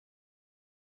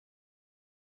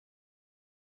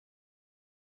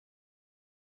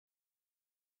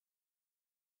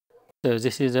So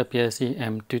this is a PLC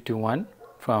M221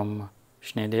 from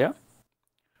Schneider.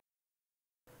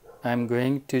 I'm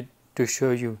going to show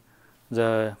you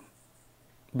the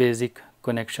basic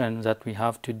connection that we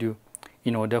have to do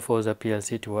in order for the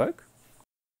PLC to work.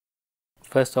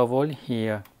 First of all,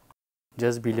 here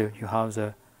just below you have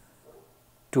the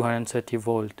 230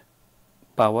 volt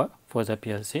power for the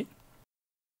PLC.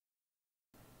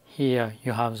 Here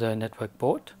you have the network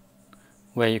port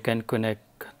where you can connect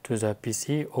to the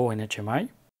PC or an HMI.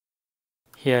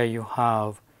 Here you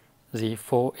have the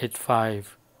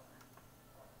 485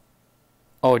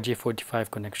 or G45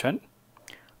 connection.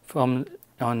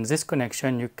 On this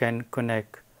connection you can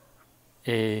connect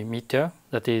a meter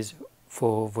that is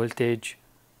for voltage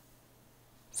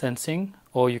sensing,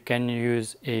 or you can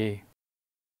use a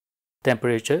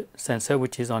temperature sensor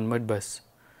which is on Modbus.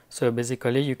 So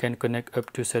basically you can connect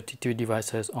up to 32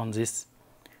 devices on this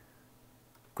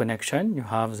connection. You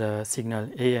have the signal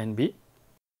A and B,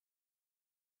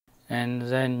 and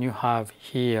then you have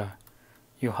here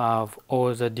you have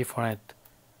all the different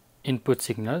input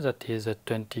signals, that is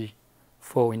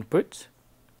 24 inputs.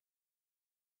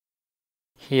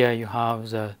 Here you have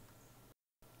the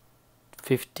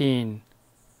 15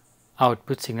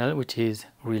 output signal which is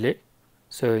relay,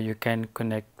 so you can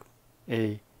connect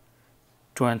a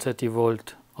 230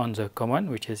 volt on the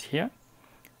common which is here,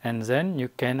 and then you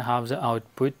can have the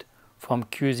output from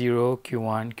Q0,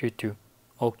 Q1, Q2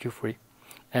 or Q3,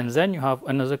 and then you have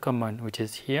another common which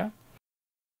is here.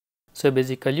 So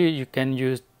basically you can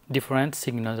use different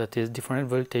signals, that is different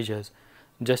voltages,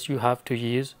 just you have to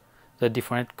use the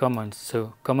different commands.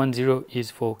 So command 0 is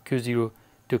for Q0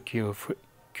 to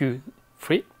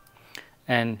Q3,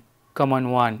 and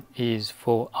command 1 is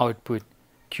for output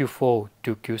Q4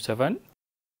 to Q7,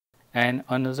 and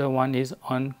another one is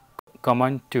on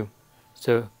command 2,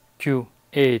 so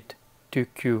Q8 to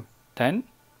Q10,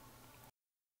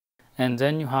 and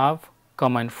then you have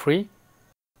command 3,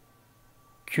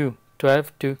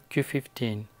 Q12 to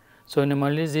Q15. So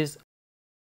normally these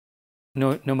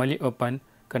normally open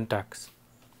contacts.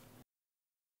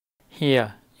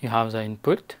 Here you have the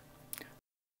input.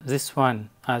 This one,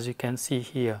 as you can see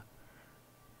here,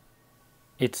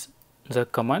 it's the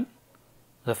common,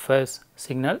 the first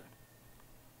signal.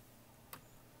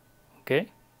 Okay,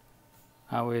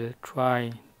 I will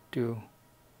try to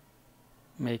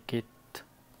make it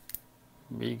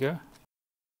bigger.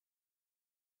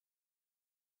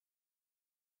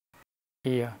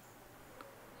 Here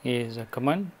is a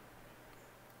command,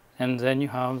 and then you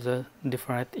have the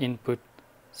different input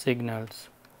signals.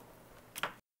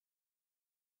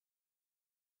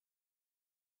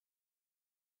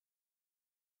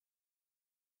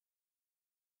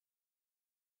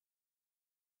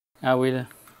 I will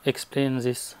explain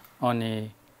this on a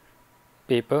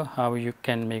paper, how you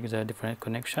can make the different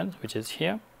connections, which is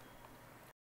here.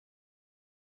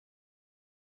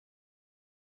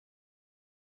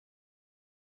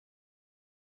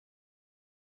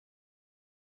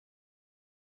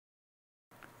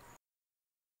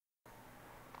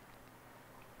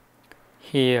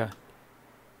 Here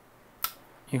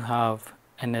you have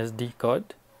an SD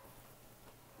card.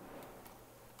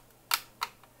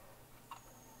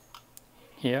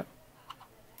 Here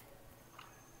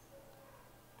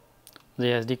the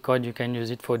SD card, you can use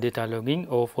it for data logging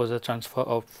or for the transfer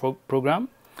of program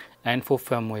and for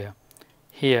firmware.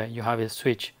 Here you have a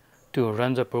switch to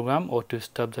run the program or to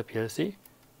stop the PLC.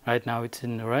 Right now it's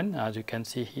in run, as you can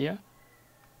see here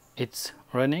it's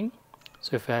running.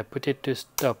 So if I put it to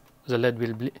stop, the LED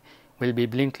will be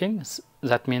blinking.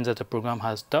 That means that the program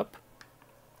has stopped.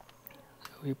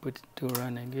 So we put it to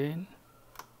run again.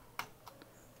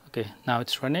 Okay, now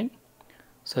it's running,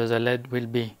 so the LED will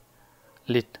be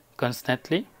lit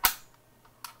constantly.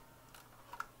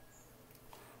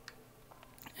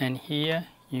 And here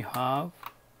you have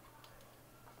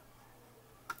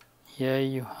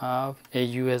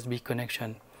a USB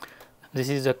connection. This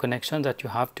is the connection that you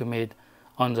have to make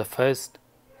on the first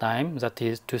time, that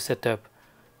is to set up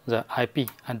the IP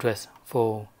address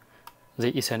for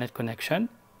the Ethernet connection,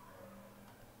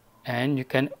 and you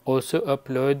can also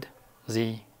upload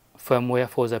the firmware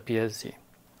for the PLC.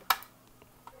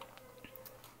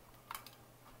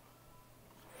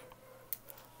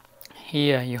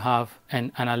 Here you have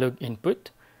an analog input,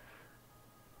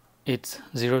 it's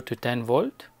 0 to 10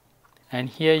 volt, and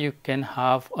here you can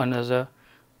have another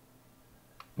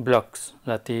blocks,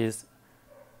 that is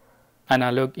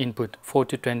analog input 4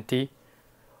 to 20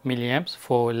 milliamps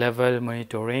for level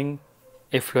monitoring,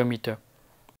 a flow meter,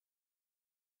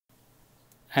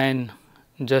 and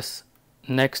just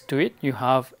next to it you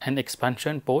have an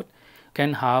expansion port.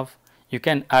 You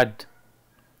can add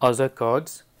other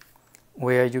cards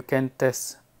where you can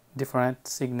test different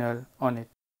signal on it.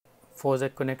 For the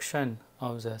connection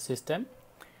of the system,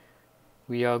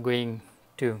 we are going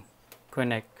to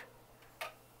connect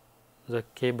the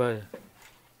cable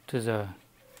to the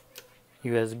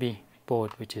USB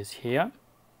port, which is here.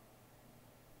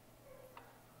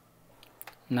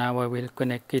 Now I will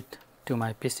connect it to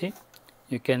my PC.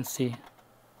 You can see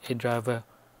a driver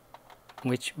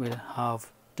which will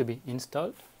have to be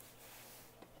installed.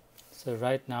 So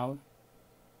right now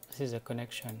this is a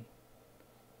connection.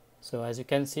 So as you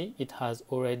can see, it has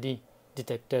already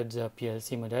detected the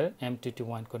PLC model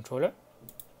M221 controller.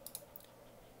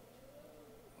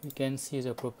 We can see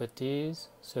the properties.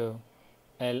 So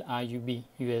LRUB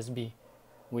USB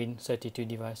Win32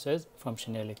 devices,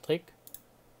 function electric,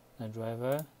 the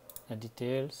driver, the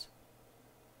details.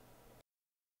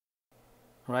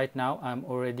 Right now I'm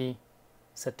already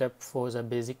set up for the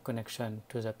basic connection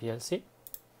to the PLC.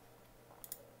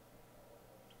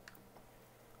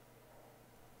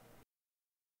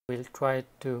 We'll try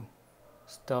to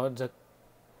start the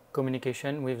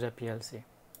communication with the PLC.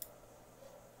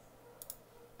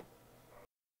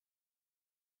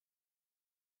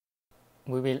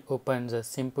 We will open the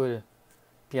simple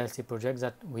PLC project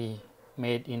that we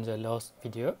made in the last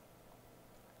video.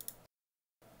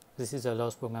 This is the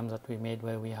last program that we made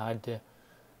where we had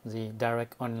the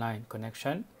direct online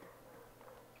connection.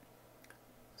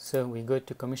 So we go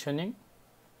to commissioning.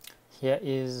 Here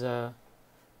is a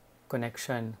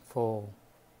connection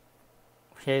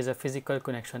here is a physical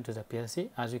connection to the PLC.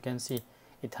 As you can see,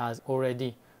 it has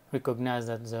already recognized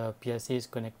that the PLC is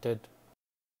connected.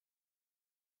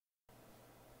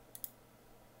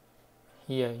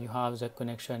 Here you have the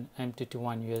connection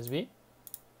M221 USB.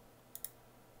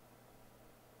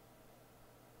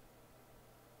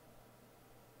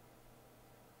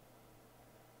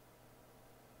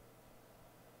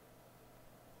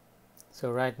 So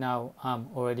right now I'm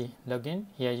already logged in.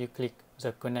 Here you click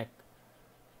the connect.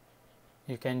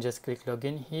 You can just click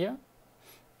login here.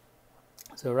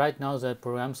 So right now the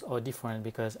programs are different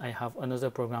because I have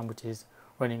another program which is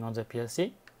running on the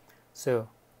PLC. So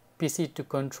PC to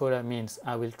controller means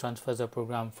I will transfer the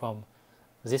program from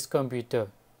this computer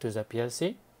to the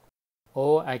PLC,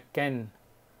 or I can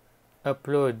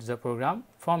upload the program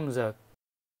from the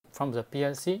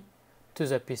PLC to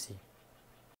the PC.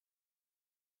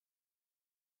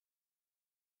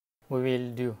 We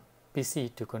will do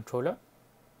PC to controller.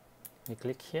 We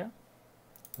click here,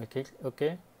 we click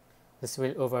OK. This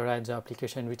will override the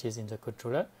application which is in the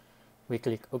controller. We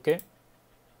click OK.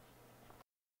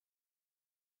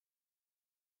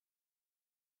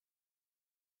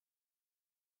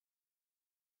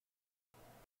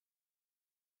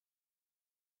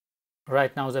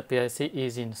 Right now the PLC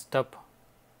is in stop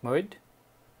mode.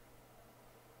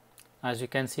 As you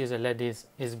can see, the LED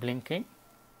is blinking,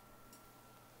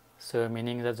 so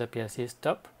meaning that the PLC is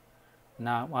stopped.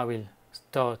 Now I will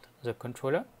start the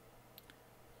controller.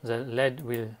 The LED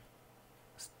will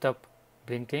stop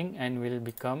blinking and will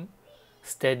become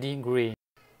steady green.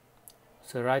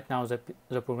 So right now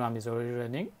the program is already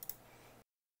running.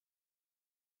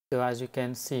 So as you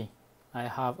can see, I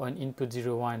have an input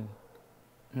 01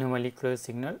 normally closed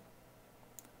signal.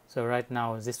 So right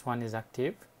now this one is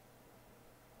active.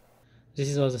 This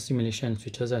is all the simulation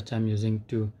switches that I'm using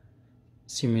to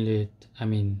simulate.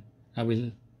 I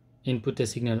will input a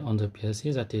signal on the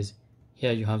PLC. That is,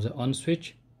 here you have the on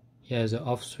switch, here is the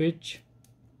off switch.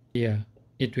 Here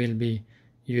it will be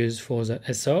used for the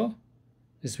SR.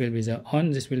 This will be the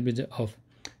on, this will be the off.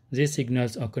 These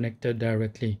signals are connected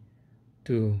directly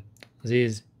to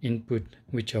these input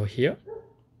which are here.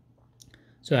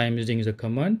 So I am using the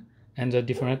command and the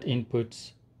different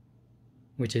inputs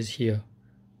which is here,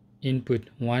 input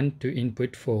 1 to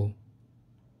input 4.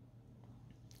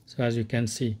 So as you can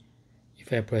see,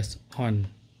 if I press on,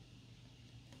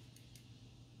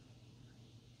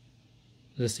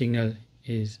 the signal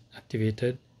is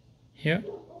activated here.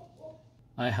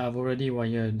 I have already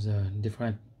wired the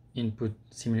different input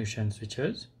simulation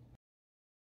switches.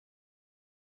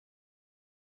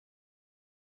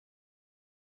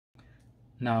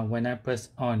 Now when I press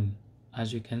on,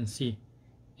 as you can see,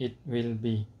 it will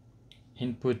be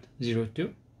input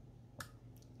 02,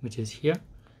 which is here.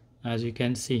 As you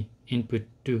can see, input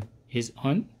 2 is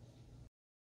on.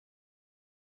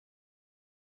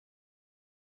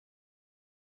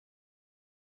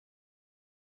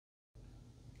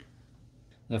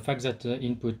 The fact that the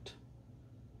input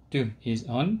 2 is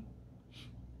on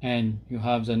and you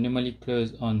have the normally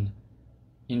closed on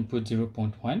input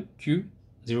 0.1, Q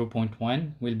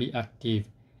 0.1 will be active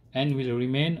and will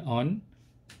remain on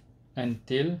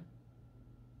until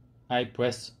I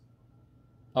press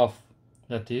off.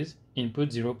 that is input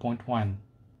 0.1.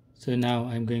 So now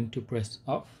I'm going to press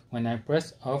off. When I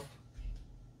press off,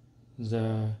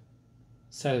 the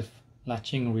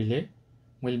self-latching relay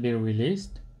will be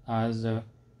released as the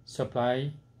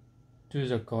supply to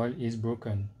the coil is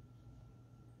broken.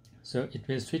 So it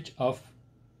will switch off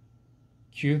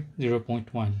Q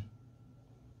 0.1.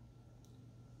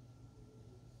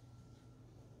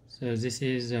 So this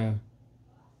is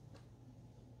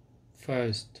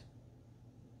first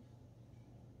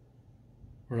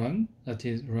rung, that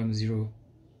is rung 0.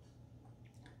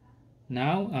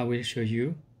 Now I will show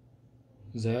you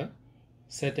the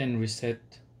set and reset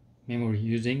memory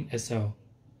using SR.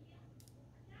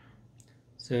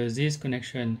 So this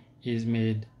connection is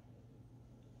made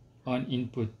on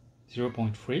input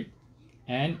 0.3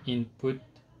 and input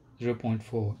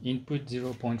 0.4. Input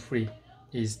 0.3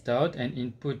 is start and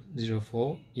input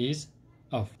 0.4 is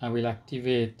off. I will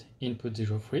activate input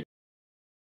 0.3.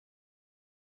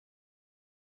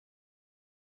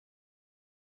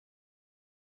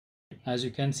 As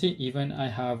you can see, even I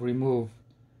have removed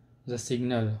the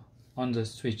signal on the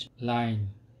switch line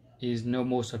is no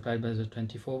more supplied by the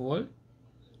 24 volt,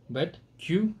 but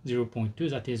Q 0.2,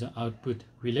 that is the output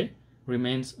relay,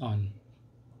 remains on.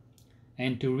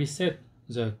 And to reset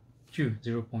the Q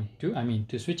 0.2, I mean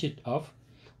to switch it off,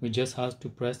 we just have to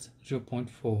press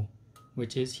 0.4,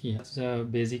 which is here. That's the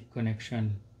basic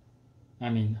connection, I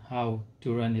mean how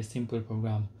to run a simple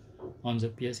program on the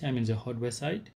PLC, I mean the hardware side.